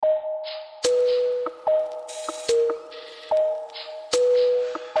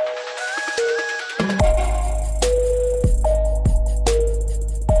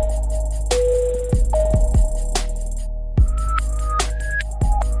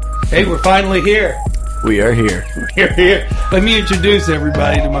Hey, we're finally here. We are here. We're here. Let me introduce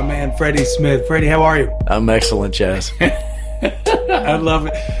everybody to my man, Freddie Smith. Freddie, how are you? I'm excellent, Chaz. I love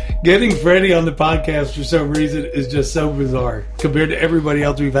it. Getting Freddie on the podcast for some reason is just so bizarre compared to everybody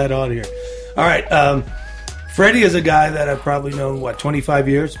else we've had on here. All right. Freddie is a guy that I've probably known, 25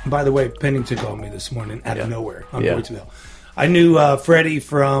 years? By the way, Pennington called me this morning out of nowhere on voicemail. I knew Freddie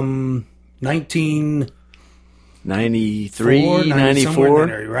from 93, 94.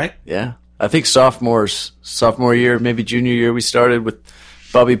 Area, right? Yeah. I think sophomore year, maybe junior year, we started with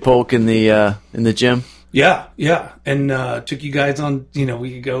Bobby Polk in the gym. Yeah. And took you guys on,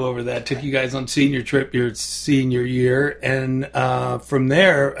 we could go over that. Took you guys on senior trip your senior year. And from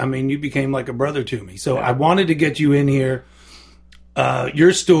there, you became like a brother to me. So I wanted to get you in here.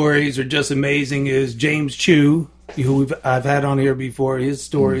 Your stories are just amazing. Is James Chew, who I've had on here before, his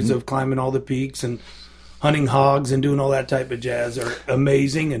stories of climbing all the peaks and hunting hogs and doing all that type of jazz are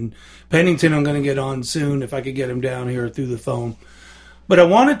amazing. And Pennington, I'm going to get on soon if I could get him down here through the phone. But I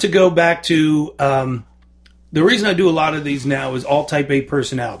wanted to go back to the reason I do a lot of these now is all type A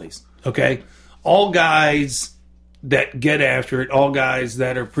personalities, okay? All guys that get after it, all guys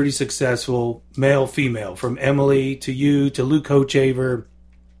that are pretty successful, male, female, from Emily to you to Luke Hochaver,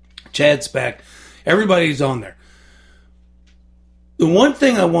 Chad Speck, everybody's on there. The one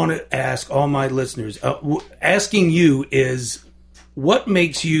thing I want to ask all my listeners, asking you is, what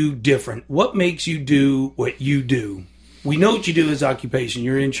makes you different? What makes you do what you do? We know what you do as occupation.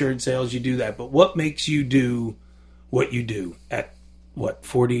 You're in insurance sales, you do that. But what makes you do what you do at,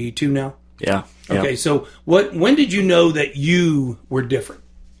 42 now? Yeah. Okay, so when did you know that you were different?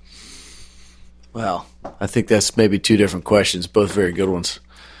 Well, I think that's maybe two different questions, both very good ones.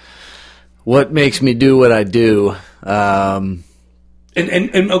 What makes me do what I do?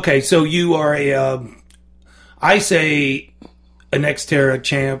 And okay, so you are I say an Xterra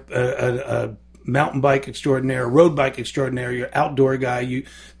champ, a mountain bike extraordinaire, a road bike extraordinaire, you're an outdoor guy.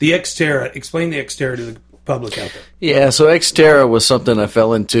 The Xterra, explain the Xterra to the public out there. Yeah, so Xterra was something I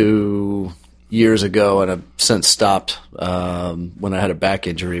fell into years ago, and I've since stopped when I had a back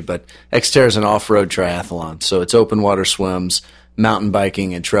injury. But Xterra is an off-road triathlon, so it's open water swims, mountain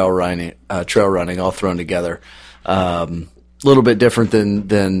biking, and trail running all thrown together. A little bit different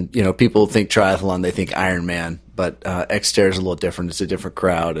than people think triathlon, they think Ironman, but Xterra is a little different. It's a different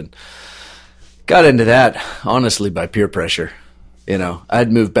crowd, and got into that honestly by peer pressure.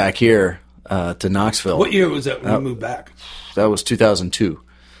 I'd moved back here to Knoxville. What year was that when you moved back? That was 2002.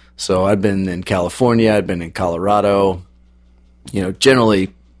 So I'd been in California, I'd been in Colorado,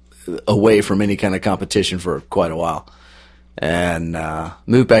 generally away from any kind of competition for quite a while, and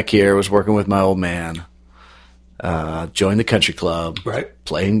moved back here. Was working with my old man. Joined the country club, right?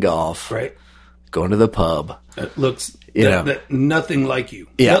 Playing golf, right? Going to the pub. It looks, nothing like you.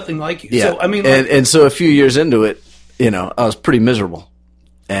 Yeah. Nothing like you. Yeah. So, and so a few years into it, I was pretty miserable.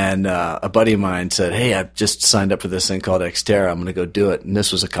 And a buddy of mine said, "Hey, I've just signed up for this thing called Xterra. I'm going to go do it." And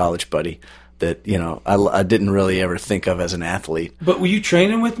this was a college buddy that, I didn't really ever think of as an athlete. But were you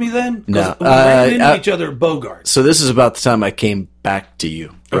training with me then? No. We ran into each other at Bogart. So this is about the time I came back to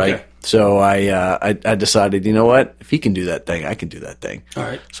you, right? Okay. So I decided, you know what? If he can do that thing, I can do that thing. All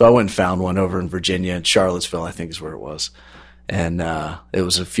right. So I went and found one over in Virginia, in Charlottesville, I think is where it was. And it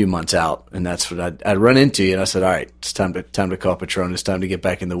was a few months out, and that's what I'd run into you, and I said, all right, it's time to call Patron. It's time to get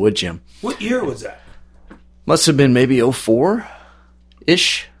back in the wood gym. What year was that? Must have been maybe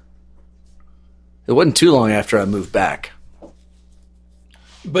 04-ish. It wasn't too long after I moved back.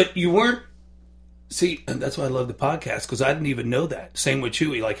 But you weren't. See, and that's why I love the podcast, because I didn't even know that. Same with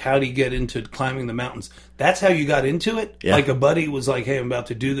Chewy. Like, how do you get into climbing the mountains? That's how you got into it? Yeah. Like a buddy was like, hey, I'm about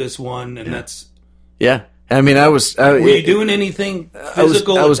to do this one, and that's... Yeah. Were you doing anything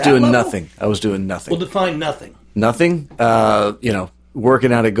physical? I was doing level? nothing. I was doing nothing. Well, define nothing. Nothing?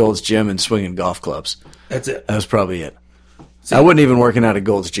 Working out at Gold's Gym and swinging golf clubs. That's it. That was probably it. See, I wasn't even working out at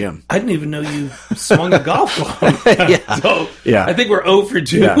Gold's Gym. I didn't even know you swung a golf club. Yeah. So yeah. I think we're 0 for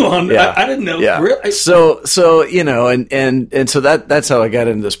 2 on that. I didn't know. Yeah. Really. So and so that's how I got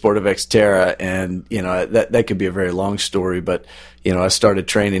into the sport of Xterra, and that could be a very long story, but I started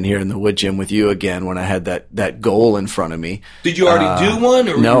training here in the wood gym with you again when I had that goal in front of me. Did you already do one,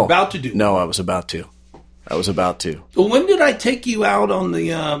 or were you about to do one? No, I was about to. Well, when did I take you out on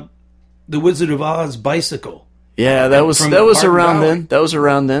the Wizard of Oz bicycle? Yeah, that was around then. That was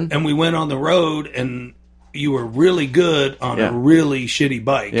around then. And we went on the road, and you were really good on a really shitty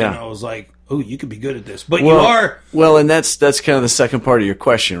bike. Yeah. And I was like, oh, you could be good at this. But you are. Well, and that's kind of the second part of your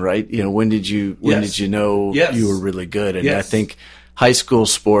question, right? When did you know you were really good? And I think high school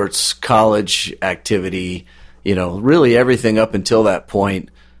sports, college activity, really everything up until that point,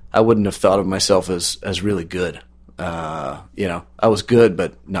 I wouldn't have thought of myself as really good. I was good,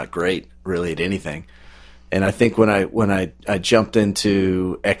 but not great really at anything. And I think when I jumped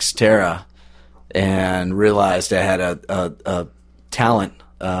into Xterra and realized I had a talent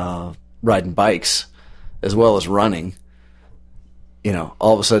riding bikes as well as running,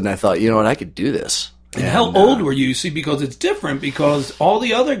 all of a sudden I thought, you know what, I could do this. And how old were you? See, because it's different, because all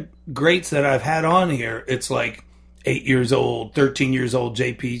the other greats that I've had on here, it's like 8 years old, 13 years old.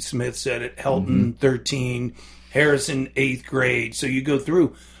 J.P. Smith said it, Helton, 13, Harrison, 8th grade. So you go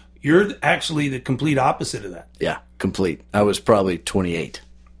through. You're actually the complete opposite of that. Yeah, complete. I was probably 28.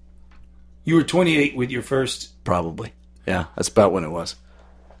 You were 28 with your first? Probably. Yeah, that's about when it was.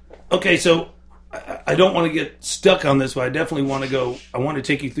 Okay, so I don't want to get stuck on this, but I definitely want to go. I want to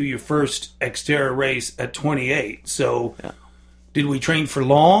take you through your first Xterra race at 28. So did we train for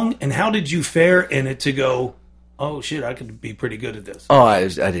long? And how did you fare in it to go, oh, shit, I could be pretty good at this? Oh, I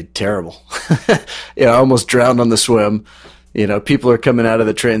did terrible. I almost drowned on the swim. People are coming out of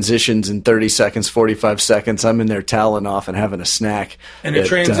the transitions in 30 seconds, 45 seconds. I'm in there toweling off and having a snack. And a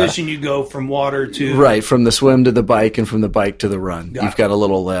transition, you go from water to... Right, from the swim to the bike and from the bike to the run. You've got a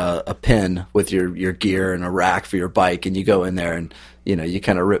little a pin with your gear and a rack for your bike, and you go in there and, you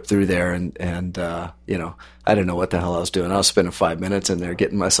kind of rip through there. And I didn't know what the hell I was doing. I was spending 5 minutes in there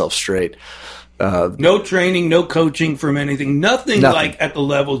getting myself straight. No training, no coaching from anything. Nothing like at the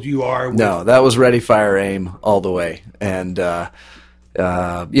levels you are. No, that was ready, fire, aim all the way. And, the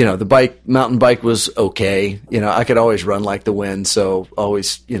mountain bike was okay. I could always run like the wind. So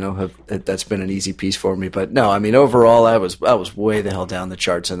always, that's been an easy piece for me. But no, I mean, overall, I was way the hell down the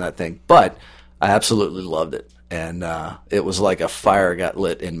charts in that thing. But I absolutely loved it. And, it was like a fire got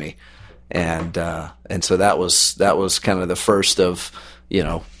lit in me. And so that was kind of the first of,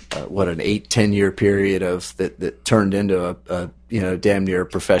 an 8-10 year period of that turned into a damn near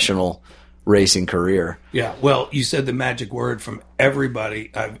professional racing career. Yeah, well, you said the magic word from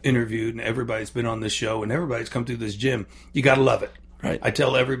everybody I've interviewed, and everybody's been on this show, and everybody's come through this gym. You got to love it. Right. I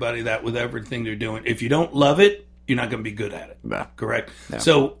tell everybody that with everything they're doing. If you don't love it, you're not going to be good at it. Yeah. Correct. Yeah.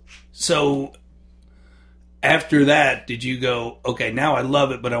 So after that, did you go, okay, now I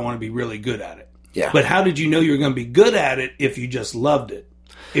love it, but I want to be really good at it? Yeah. But how did you know you were going to be good at it if you just loved it?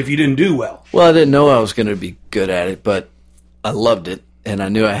 If you didn't do well? Well, I didn't know I was going to be good at it, but I loved it, and I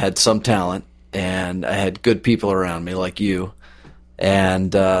knew I had some talent, and I had good people around me like you,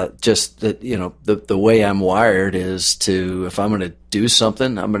 and just that, the way I'm wired is to, if I'm going to do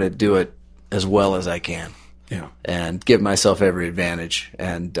something, I'm going to do it as well as I can. Yeah. And give myself every advantage.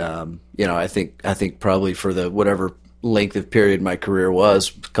 And I think probably for the whatever length of period my career was,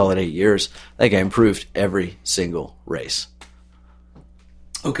 call it 8 years, I think I improved every single race.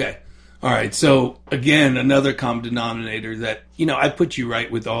 Okay. All right. So, again, another common denominator that, I put you right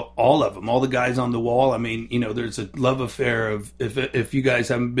with all of them, all the guys on the wall. I mean, there's a love affair of, if you guys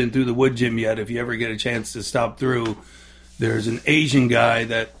haven't been through the wood gym yet, if you ever get a chance to stop through, there's an Asian guy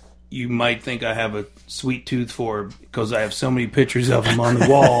that you might think I have a sweet tooth for because I have so many pictures of him on the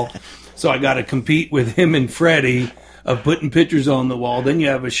wall. So I got to compete with him and Freddie of putting pictures on the wall. Then you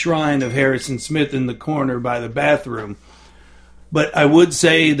have a shrine of Harrison Smith in the corner by the bathroom. But I would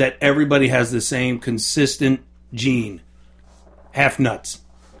say that everybody has the same consistent gene. Half nuts,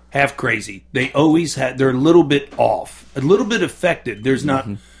 half crazy. They're a little bit off, a little bit affected. There's not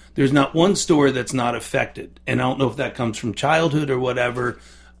one story that's not affected. And I don't know if that comes from childhood or whatever,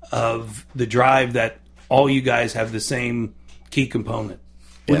 of the drive that all you guys have the same key component.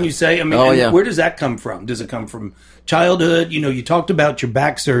 Wouldn't you say? I mean, where does that come from? Does it come from childhood? You talked about your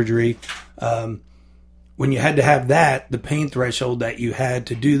back surgery. When you had to have that, the pain threshold that you had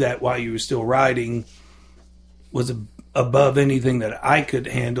to do that while you were still riding was above anything that I could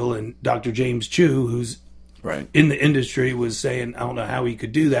handle. And Dr. James Chu, who's in the industry, was saying, I don't know how he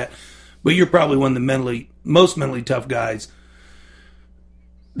could do that. But you're probably one of the most mentally tough guys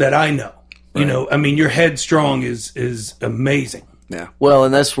that I know. Right. I mean, your headstrong is amazing. Yeah. Well,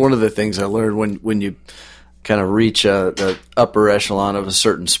 and that's one of the things I learned when you kind of reach the upper echelon of a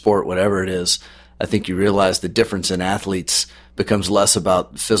certain sport, whatever it is. I think you realize the difference in athletes becomes less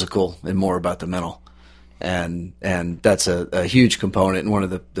about physical and more about the mental. And that's a huge component. And one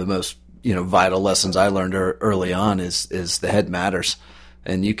of the most, vital lessons I learned early on is the head matters.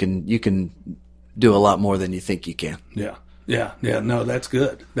 And you can do a lot more than you think you can. Yeah. Yeah. Yeah. No, that's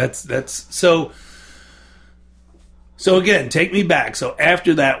good. That's so again, take me back. So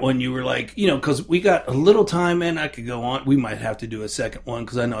after that one, you were like, because we got a little time and I could go on. We might have to do a second one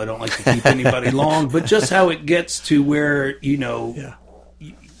because I know I don't like to keep anybody long, but just how it gets to where,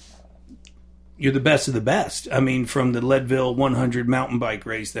 you're the best of the best. I mean, from the Leadville 100 mountain bike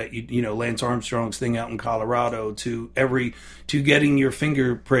race that you know Lance Armstrong's thing out in Colorado to getting your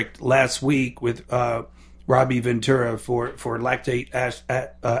finger pricked last week with Robbie Ventura for lactate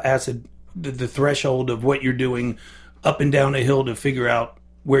acid, the threshold of what you're doing up and down a hill to figure out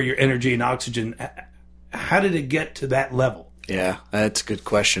where your energy and oxygen. How did it get to that level? Yeah, that's a good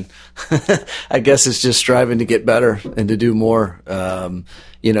question. I guess it's just striving to get better and to do more.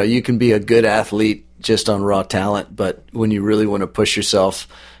 You know, you can be a good athlete just on raw talent, but when you really want to push yourself,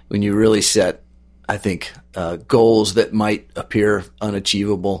 when you really set, I think, goals that might appear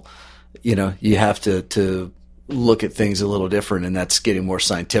unachievable, you know, you have to look at things a little different, and that's getting more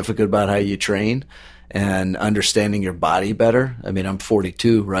scientific about how you train and understanding your body better. I mean, I'm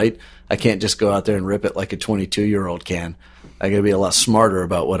 42, right? I can't just go out there and rip it like a 22-year-old can. I got to be a lot smarter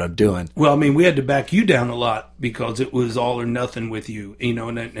about what I'm doing. Well, I mean, we had to back you down a lot because it was all or nothing with you, you know,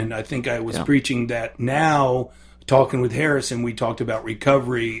 and I think I was preaching that. Now, talking with Harrison, we talked about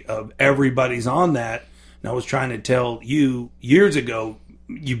recovery of everybody's on that. And I was trying to tell you years ago,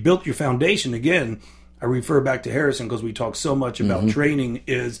 you built your foundation. Again, I refer back to Harrison because we talk so much about training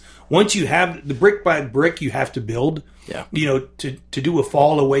is once you have the brick by brick, you have to build. Yeah. You know, to do a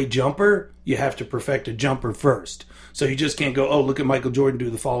fall away jumper, you have to perfect a jumper first. So you just can't go, oh, look at Michael Jordan do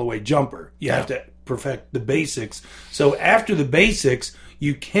the fall away jumper. You have to perfect the basics. So after the basics,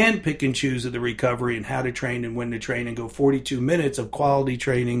 you can pick and choose of the recovery and how to train and when to train and go 42 minutes of quality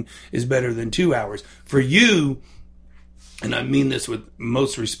training is better than 2 hours. For you, and I mean this with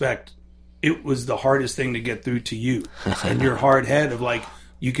most respect, it was the hardest thing to get through to you and your hard head of like,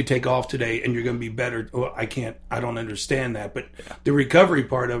 you could take off today and you're going to be better. Well, I don't understand that. But the recovery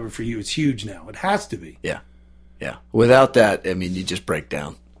part of it for you is huge now. It has to be. Yeah. Yeah. Without that, I mean, you just break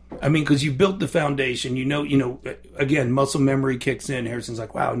down. I mean, because you built the foundation, you know, again, muscle memory kicks in. Harrison's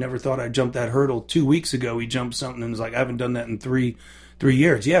like, wow, I never thought I'd jump that hurdle 2 weeks ago. He jumped something and was like, I haven't done that in three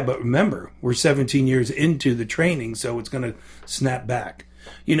years. Yeah, but remember, we're 17 years into the training, so it's going to snap back.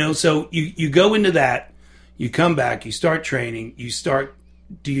 You know, so you go into that, you come back, you start training,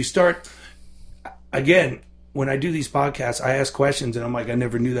 do you start, again, when I do these podcasts, I ask questions and I'm like, I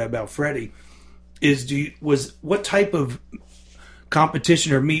never knew that about Freddie. What type of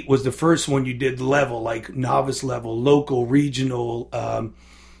competition or meet was the first one you did level, like novice level, local, regional,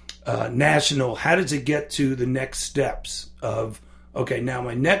 national? How does it get to the next steps of, okay, now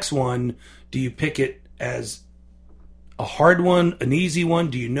my next one, do you pick it as a hard one, an easy one?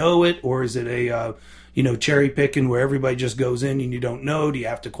 Do you know it? Or is it a, cherry picking where everybody just goes in and you don't know? Do you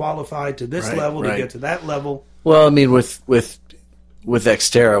have to qualify to this level to get to that level? Well, I mean, with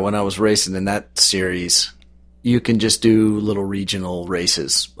Xterra, when I was racing in that series, you can just do little regional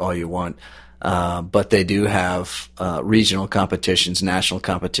races all you want. But they do have regional competitions, national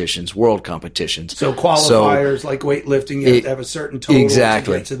competitions, world competitions. So qualifiers like weightlifting, you have to have a certain total to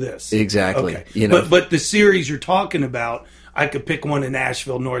get to this. Exactly. Okay. You know, but the series you're talking about, I could pick one in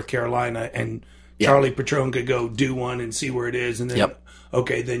Asheville, North Carolina, and Charlie Petrone could go do one and see where it is, and then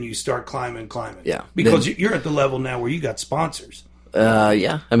then you start climbing. Yeah, because you're at the level now where you got sponsors.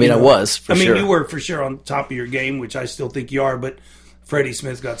 Yeah, I mean, I was for sure. You were for sure on top of your game, which I still think you are, but Freddie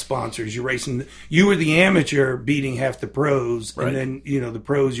Smith got sponsors. You're racing. You were the amateur beating half the pros, and then the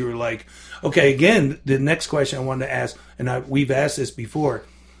pros. You were like, okay. Again, the next question I wanted to ask, and we've asked this before: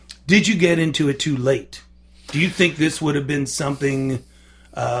 did you get into it too late? Do you think this would have been something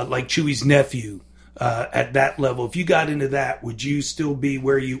like Chewy's nephew at that level? If you got into that, would you still be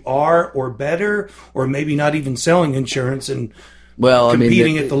where you are, or better, or maybe not even selling insurance and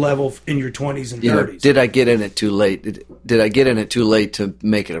competing at the level in your 20s and 30s? Did I get in it too late? Did I get in it too late to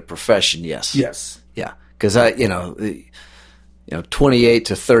make it a profession? Yes. Yes. Yeah, because 28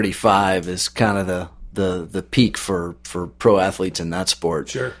 to 35 is kind of the peak for pro athletes in that sport.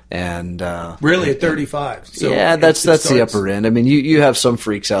 Sure. And really at 35. So that's the upper end. I mean, you have some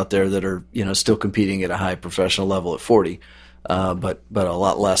freaks out there that are still competing at a high professional level at 40, but a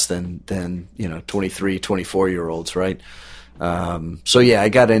lot less than 23, 24-year-olds, right? So I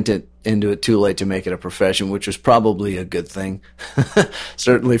got into it too late to make it a profession, which was probably a good thing,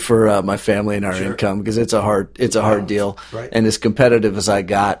 certainly for my family and our income, because it's a hard deal. Right. And as competitive as I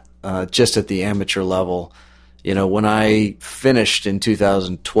got, just at the amateur level, when I finished in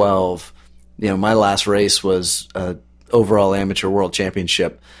 2012, my last race was overall amateur world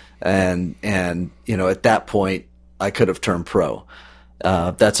championship, and at that point I could have turned pro.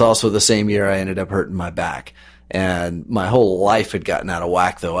 That's also the same year I ended up hurting my back. And my whole life had gotten out of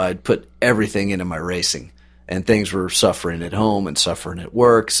whack, though. I'd put everything into my racing, and things were suffering at home and suffering at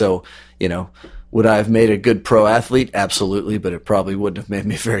work. So, Would I have made a good pro athlete? Absolutely, but it probably wouldn't have made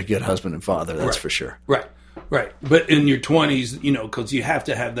me a very good husband and father. That's for sure. Right. Right. But in your 20s, because you have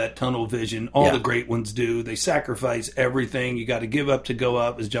to have that tunnel vision. All the great ones do. They sacrifice everything. You got to give up to go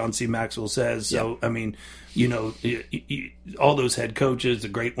up, as John C. Maxwell says. So, I mean, all those head coaches, the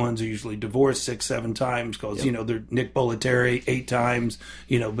great ones, are usually divorced 6-7 times because, they're Nick Bollettieri 8 times,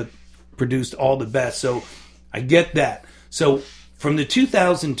 but produced all the best. So I get that. So from the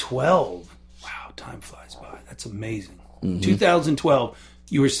 2012, wow, time flies by. That's amazing. 2012,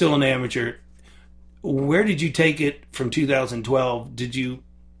 you were still an amateur. Where did you take it from 2012? Did you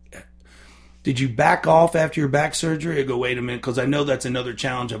back off after your back surgery or go, wait a minute, because I know that's another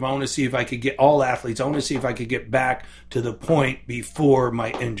challenge. I want to see if I could get all athletes. I want to see if I could get back to the point before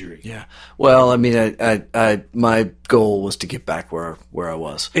my injury. Yeah. Well, I mean, I my goal was to get back where I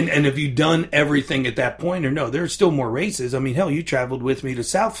was. And have you done everything at that point or no? There's still more races. I mean, hell, you traveled with me to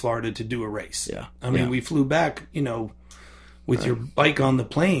South Florida to do a race. Yeah. I mean, we flew back, with your bike on the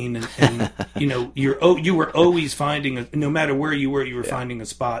plane, and you were always finding no matter where you were finding a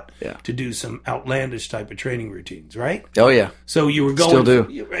spot to do some outlandish type of training routines, right? Oh yeah. So you were going, still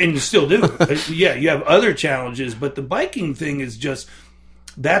do, and you still do. Yeah, you have other challenges, but the biking thing is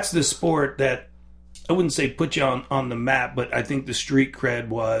that's the sport that I wouldn't say put you on the map, but I think the street cred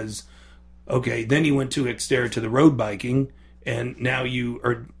was okay. Then you went to Xterra to the road biking, and now you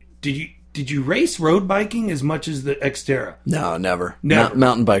are. Did you race road biking as much as the Xterra? No, never.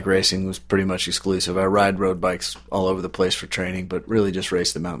 Mountain bike racing was pretty much exclusive. I ride road bikes all over the place for training, but really just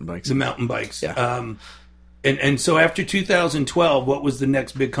race the mountain bikes. The mountain bikes. Yeah. And so after 2012, what was the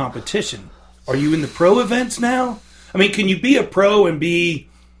next big competition? Are you in the pro events now? I mean, can you be a pro and be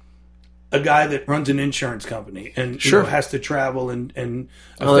a guy that runs an insurance company and has to travel and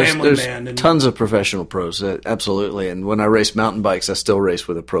family man? And tons of professional pros, absolutely. And when I race mountain bikes, I still race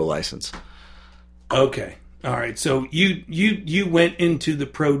with a pro license. Okay, all right. So you went into the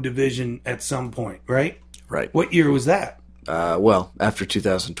pro division at some point, right? Right. What year was that? Well, after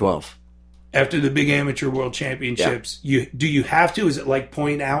 2012. After the big amateur world championships, do you have to? Is it like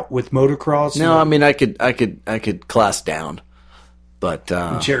point out with motocross? No, I mean I could class down. But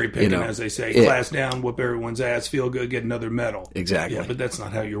cherry picking, as they say, class down, whoop everyone's ass, feel good, get another medal. Exactly. Yeah, but that's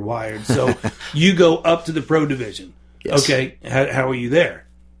not how you're wired. So you go up to the pro division. Yes. Okay. How are you there?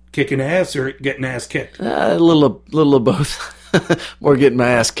 Kicking ass or getting ass kicked? A little of both. More getting my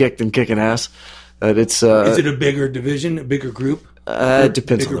ass kicked than kicking ass. Is it a bigger division, a bigger group? It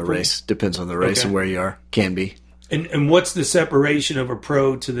depends on the race. Depends on the race and where you are. Can be. And what's the separation of a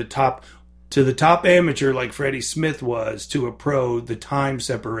pro to the top? To the top amateur, like Freddie Smith was, to a pro, the time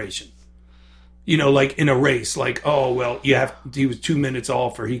separation. Like in a race, like, oh, well, he was 2 minutes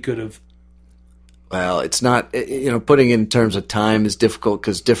off, or he could have. Well, it's not, putting in terms of time is difficult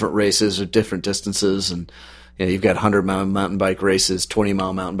because different races are different distances. And you've got 100-mile mountain bike races,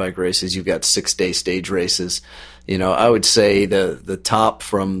 20-mile mountain bike races. You've got 6-day stage races. I would say the top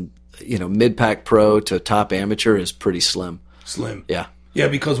from, mid-pack pro to top amateur is pretty slim. Slim. Yeah. Yeah,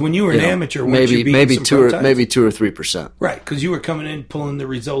 because when you were an amateur, maybe 2 or 3%. Right, because you were coming in, pulling the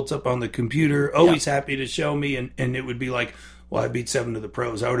results up on the computer, always happy to show me, and it would be like, well, I beat 7 of the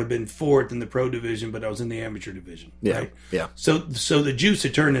pros. I would have been 4th in the pro division, but I was in the amateur division. Yeah, right? yeah. So the juice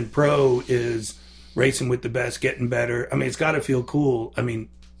of turning pro is racing with the best, getting better. I mean, it's got to feel cool. I mean,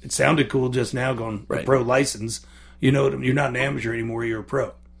 it sounded cool just now going a pro license. You're not an amateur anymore. You're a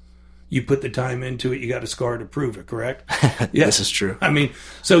pro. You put the time into it. You got a scar to prove it, correct? Yeah. This is true. I mean,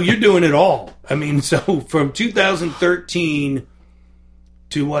 so you're doing it all. I mean, so from 2013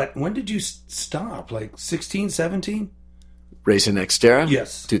 to what? When did you stop? Like 16, 17? Racing Xterra?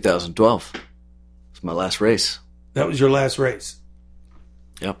 Yes. 2012. It's my last race. That was your last race?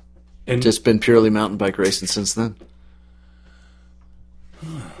 Yep. And just been purely mountain bike racing since then.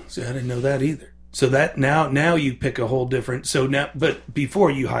 See, I didn't know that either. So that now you pick a whole different. So now, but before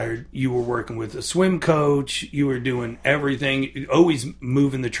you were working with a swim coach. You were doing everything, always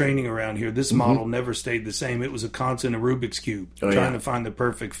moving the training around here. This model never stayed the same. It was a constant Rubik's cube, trying to find the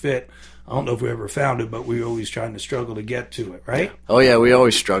perfect fit. I don't know if we ever found it, but we were always trying to struggle to get to it, right? Oh yeah, we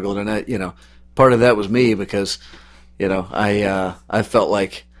always struggled, and part of that was me because, I felt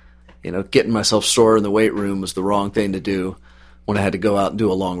like, getting myself sore in the weight room was the wrong thing to do when I had to go out and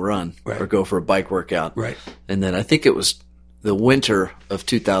do a long run or go for a bike workout. Right. And then I think it was the winter of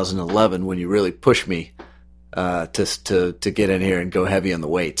 2011 when you really pushed me to get in here and go heavy on the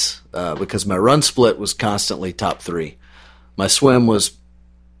weights because my run split was constantly top 3. My swim was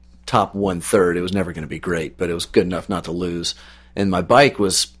top 1/3. It was never going to be great, but it was good enough not to lose. And my bike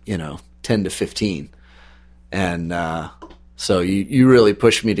was, 10 to 15. And So you really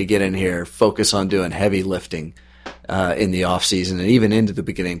pushed me to get in here, focus on doing heavy lifting in the off season and even into the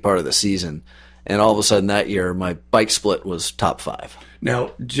beginning part of the season. And all of a sudden that year, my bike split was top 5.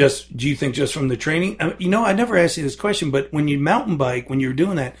 Now, do you think just from the training? I never asked you this question, but when you mountain bike, when you're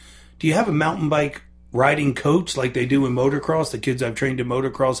doing that, do you have a mountain bike riding coach like they do in motocross? The kids I've trained in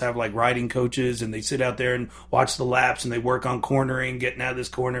motocross have like riding coaches, and they sit out there and watch the laps, and they work on cornering, getting out of this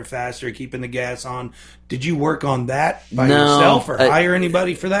corner faster, keeping the gas on. Did you work on that by yourself, or hire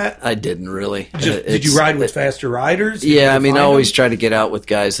anybody for that? I didn't really. Did you ride with faster riders? Yeah, I always try to get out with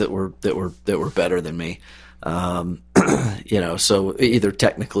guys that were better than me. So either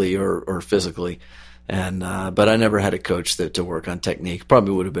technically or physically. And but I never had a coach to work on technique.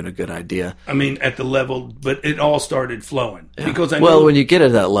 Probably would have been a good idea. At the level, but it all started flowing. Yeah. Because when you get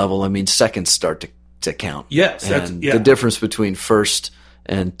at that level, seconds start to count. Yes, the difference between first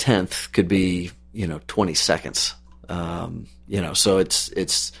and 10th could be 20 seconds. So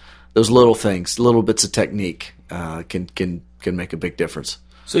it's those little things, little bits of technique can make a big difference.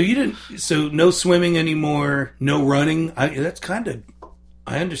 So no swimming anymore, no running.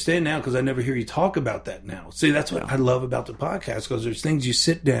 I understand now because I never hear you talk about that now. See, that's what I love about the podcast, because there's things you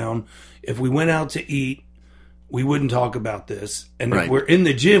sit down. If we went out to eat, we wouldn't talk about this. And if we're in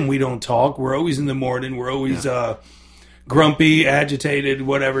the gym, we don't talk. We're always in the morning. We're always grumpy, agitated,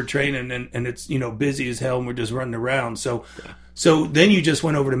 whatever, training. And it's, busy as hell, and we're just running around. So then you just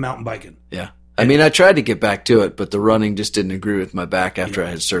went over to mountain biking. Yeah. I tried to get back to it, but the running just didn't agree with my back after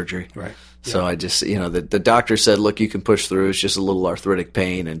I had surgery. Right. So I just, the doctor said, look, you can push through. It's just a little arthritic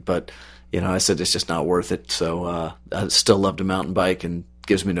pain. But I said, it's just not worth it. So I still love to mountain bike and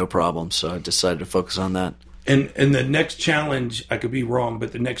gives me no problem. So I decided to focus on that. And the next challenge, I could be wrong,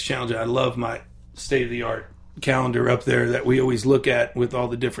 but the next challenge, I love my state-of-the-art calendar up there that we always look at with all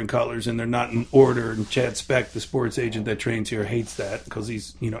the different colors, and they're not in order. And Chad Speck, the sports agent that trains here, hates that because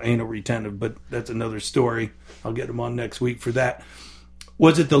he's, anal retentive. But that's another story. I'll get him on next week for that.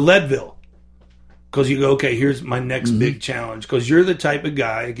 Was it the Leadville? Because you go, okay, here's my next big challenge. Because you're the type of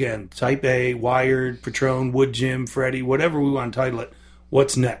guy, again, type A, Wired, Patron, Wood Gym, Freddie, whatever we want to title it,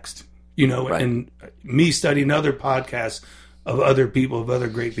 what's next? And me studying other podcasts of other people, of other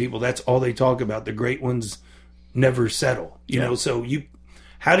great people, that's all they talk about. The great ones never settle, know. So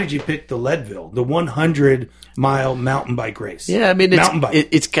how did you pick the Leadville, the 100-mile mountain bike race? Yeah,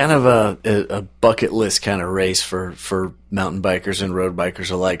 it's kind of a bucket list kind of race for mountain bikers and road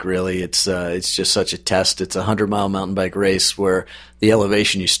bikers alike. Really, it's just such a test. It's a 100-mile mountain bike race where the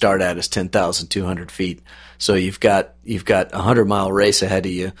elevation you start at is 10,200 feet. So you've got a 100-mile race ahead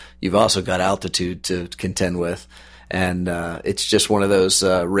of you. You've also got altitude to contend with, and it's just one of those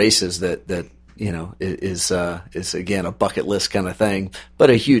races that is again a bucket list kind of thing, but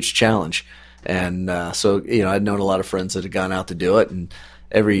a huge challenge. And so I'd known a lot of friends that had gone out to do it, and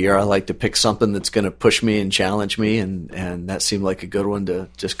every year I like to pick something that's going to push me and challenge me, and that seemed like a good one to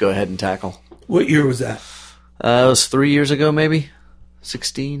just go ahead and tackle. What year was that? It was 3 years ago, maybe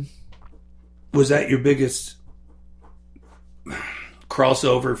 16. Was that your biggest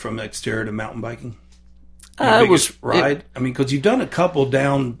crossover from Xterra to mountain biking? Ride? Because you've done a couple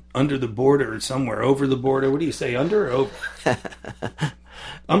down under the border or somewhere, over the border. What do you say, under or over?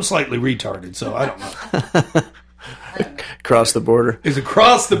 I'm slightly retarded, so I don't know. Cross the border. It's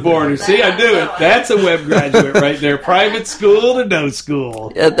across the border. See, I do it. That's a web graduate right there. Private school to no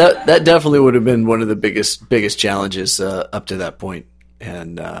school. Yeah, that definitely would have been one of the biggest challenges up to that point.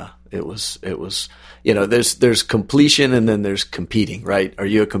 And it was there's completion and then there's competing, right? Are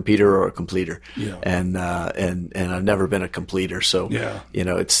you a completer or a completer? Yeah. And I've never been a completer, so yeah.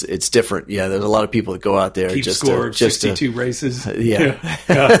 It's different. Yeah, there's a lot of people that go out there keep just score to, just 62 races. Yeah.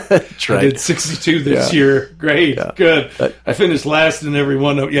 That's right. I did 62 this year. Great, good. I finished last in every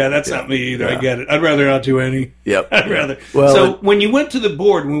one of. Yeah, that's not me either. I get it. I'd rather not do any. Yep. I'd rather. Well, so when you went to the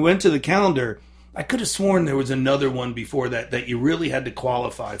board, when we went to the calendar, I could have sworn there was another one before that you really had to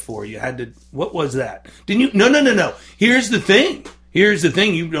qualify for. You had to. What was that? Didn't you? No. Here's the thing.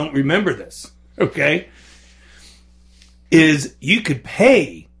 You don't remember this, okay? Is you could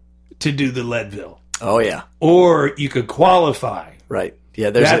pay to do the Leadville. Oh yeah. Or you could qualify. Right. Yeah.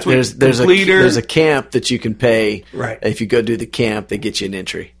 There's a camp that you can pay. Right. If you go do the camp, they get you an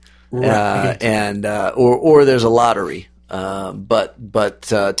entry. Right. Or there's a lottery. But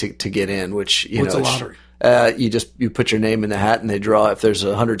to get in, which what's a lottery? You put your name in the hat and they draw. If there's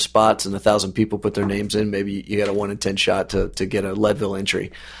 100 spots and 1,000 people put their names in, maybe you got a 1 in 10 shot to get a Leadville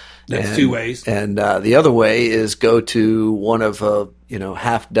entry. That's 2 ways. And the other way is go to one of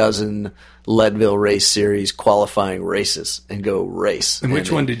half dozen Leadville Race Series qualifying races and go race. And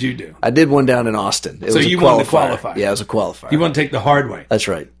which one did you do? I did one down in Austin. So you won the qualifier. Yeah, it was a qualifier. You want to take the hard way. That's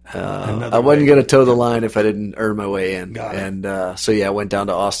right. I wasn't going to toe the line if I didn't earn my way in. Got it. And I went down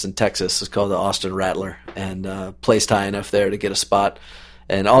to Austin, Texas. It's called the Austin Rattler, and placed high enough there to get a spot,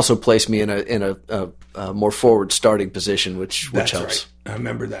 and also placed me in a more forward starting position, which That's helps. Right. I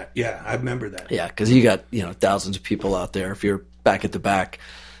remember that. Yeah, I remember that. Yeah, because you got thousands of people out there. If you're back at the back,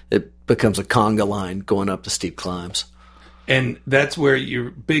 it becomes a conga line going up the steep climbs. And that's where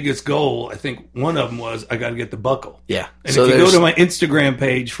your biggest goal, I think one of them was, I got to get the buckle. Yeah. And so if you go to my Instagram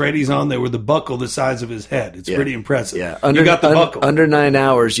page, Freddie's on there with the buckle the size of his head. It's pretty impressive. Yeah. You got the buckle. Under 9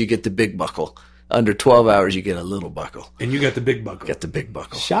 hours, you get the big buckle. Under 12 hours, you get a little buckle. And you got the big buckle. Get the big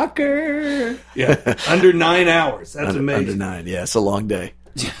buckle. Shocker. Yeah. Under 9 hours. That's amazing. Under 9. Yeah, it's a long day.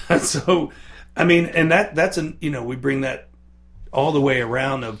 So, I mean, and that's we bring that all the way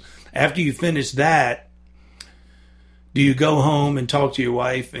around of after you finish that, do you go home and talk to your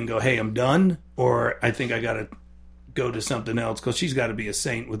wife and go, hey, I'm done? Or I think I got to go to something else, because she's got to be a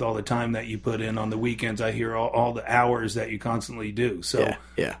saint with all the time that you put in on the weekends. I hear all the hours that you constantly do. So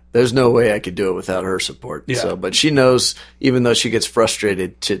yeah. There's no way I could do it without her support. Yeah. So, but she knows, even though she gets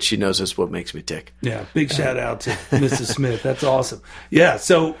frustrated, she knows it's what makes me tick. Yeah, big shout out to Mrs. Smith. That's awesome. Yeah,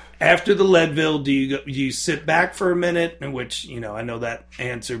 so after the Leadville, do you sit back for a minute, in which, I know that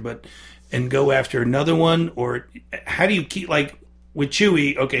answer, and go after another one? Or how do you keep, like with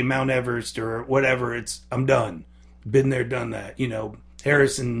Chewy, okay, Mount Everest or whatever, I'm done. Been there, done that.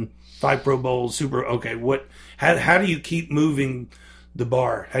 Harrison, 5 Pro Bowls, Super. Okay, how do you keep moving the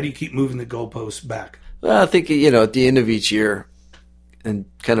bar? How do you keep moving the goalposts back? Well, I think, at the end of each year and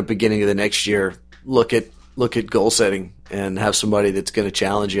kind of beginning of the next year, look at goal setting and have somebody that's going to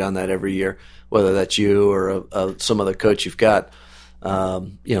challenge you on that every year, whether that's you or some other coach you've got.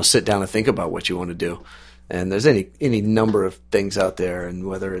 Sit down and think about what you want to do. And there's any number of things out there, and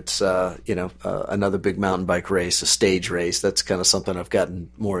whether it's another big mountain bike race, a stage race, that's kind of something I've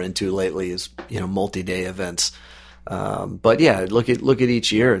gotten more into lately, is multi-day events. But yeah, look at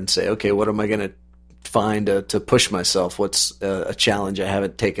each year and say, okay, what am I going to find to push myself? What's a challenge I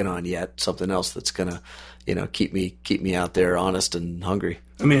haven't taken on yet? Something else that's going to keep me out there, honest and hungry.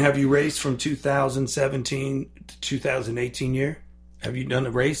 I mean, have you raced from 2017 to 2018 year? Have you done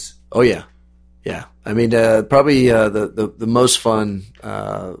a race? Oh yeah. Yeah, I mean, probably the most fun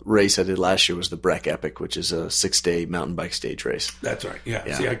race I did last year was the Breck Epic, which is a 6-day mountain bike stage race. That's right. Yeah.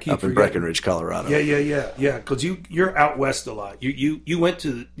 Yeah. See, I keep up in Breckenridge, Colorado. Yeah. Because you're out west a lot. You went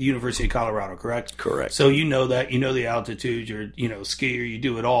to the University of Colorado, correct? Correct. So you know that. You know the altitude. You're skier. You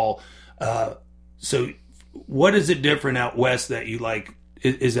do it all. So what is it different out west that you like?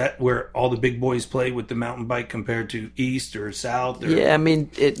 Is that where all the big boys play with the mountain bike compared to east or south? Or? Yeah, I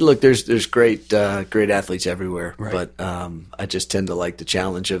mean, look, there's great athletes everywhere, right. But I just tend to like the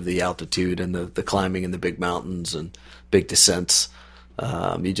challenge of the altitude and the climbing in the big mountains and big descents.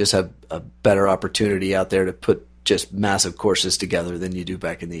 You just have a better opportunity out there to put just massive courses together than you do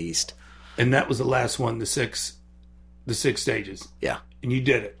back in the east. And that was the last one, the six stages. Yeah, and you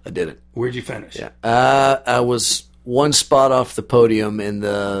did it. I did it. Where'd you finish? Yeah, I was one spot off the podium in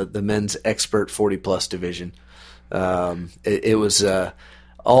the men's expert 40+ division. It was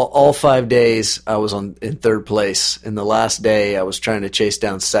all 5 days I was in third place. In the last day, I was trying to chase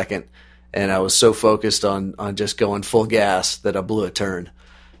down second, and I was so focused on just going full gas that I blew a turn,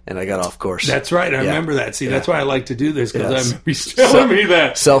 and I got off course. That's right. I remember that. See, that's why I like to do this, because I remember you telling me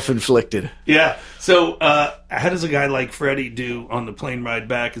that. Self-inflicted. Yeah. So how does a guy like Freddie do on the plane ride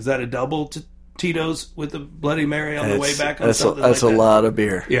back? Is that a double to Tito's with the Bloody Mary on the way back? That's a lot of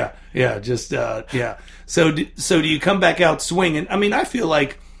beer. Yeah. Just yeah. So do you come back out swinging? I mean, I feel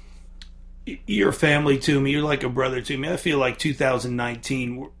like you're family to me. You're like a brother to me. I feel like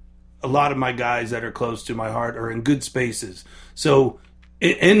 2019, a lot of my guys that are close to my heart are in good spaces. So,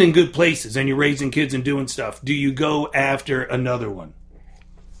 and in good places, and you're raising kids and doing stuff. Do you go after another one?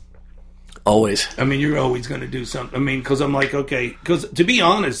 Always. I mean, you're always going to do something. I mean, because I'm like, okay, because to be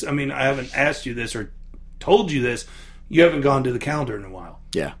honest, I mean, I haven't asked you this or told you this. You haven't gone to the calendar in a while.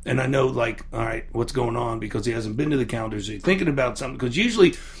 Yeah. And I know, like, all right, what's going on, because he hasn't been to the calendars. So you're thinking about something, because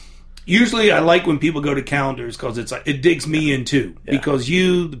usually I like when people go to calendars, because it's like, it digs me in too. Yeah. Because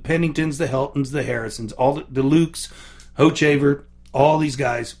the Penningtons, the Heltons, the Harrisons, all the Lukes, Hochaver, all these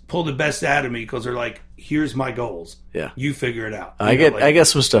guys pull the best out of me, because they're like, here's my goals. Yeah. You figure it out. I get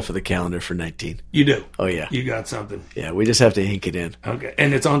some stuff for the calendar for 19. You do? Oh, yeah. You got something. Yeah, we just have to ink it in. Okay.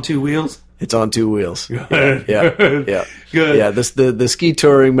 And it's on 2 wheels? It's on 2 wheels. Good. Yeah. Good. Yeah, the ski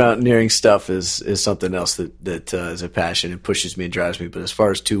touring, mountaineering stuff is something else that is a passion and pushes me and drives me. But as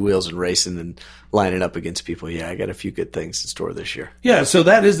far as 2 wheels and racing and lining up against people, yeah, I got a few good things in store this year. Yeah, so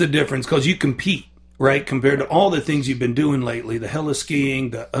that is the difference because you compete, right, compared to all the things you've been doing lately, the heli-skiing,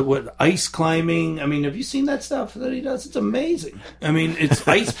 the ice climbing. I mean, have you seen that stuff that he does? It's amazing. I mean, it's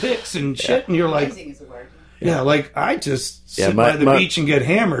ice picks and shit, and you're like... Amazing is a word. Yeah, like I just sit by the beach and get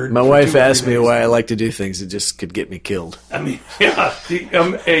hammered. My wife asked me why I like to do things that just could get me killed. I mean, yeah.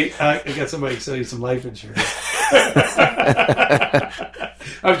 Hey, I got somebody to sell you some life insurance.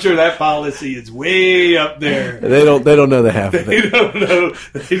 I'm sure that policy is way up there. They don't know the half of it.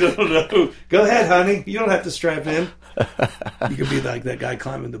 They don't know. Go ahead, honey. You don't have to strap in. You could be like that guy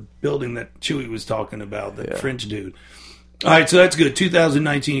climbing the building that Chewy was talking about, that French dude. All right, so that's good.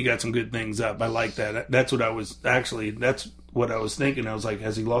 2019, you got some good things up. I like that. That's what I was thinking. I was like,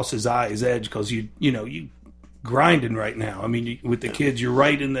 has he lost his edge? Because you grinding right now. I mean, with the kids, you're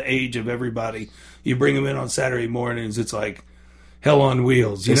right in the age of everybody. You bring them in on Saturday mornings, it's like hell on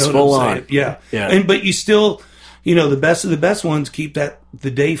wheels. You it's know full what I'm on. saying? Yeah. But you still, the best of the best ones keep the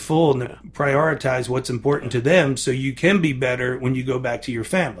day full and prioritize what's important to them so you can be better when you go back to your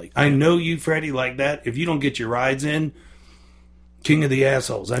family. I know you, Freddie, like that. If you don't get your rides in, king of the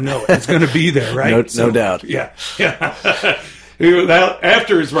assholes. I know it. It's going to be there, right? No doubt. Yeah.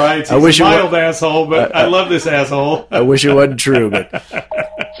 After his rides, he's a mild asshole, but I love this asshole. I wish it wasn't true, but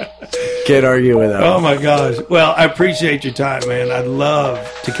can't argue with that. Oh, my gosh. Well, I appreciate your time, man. I'd love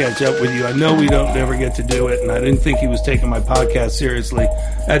to catch up with you. I know we don't ever get to do it, and I didn't think he was taking my podcast seriously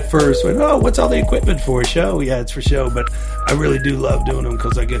at first. What's all the equipment for? Show? Yeah, it's for show, but I really do love doing them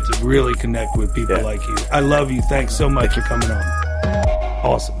because I get to really connect with people like you. I love you. Thanks so much for coming on.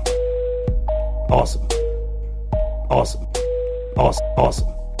 Awesome.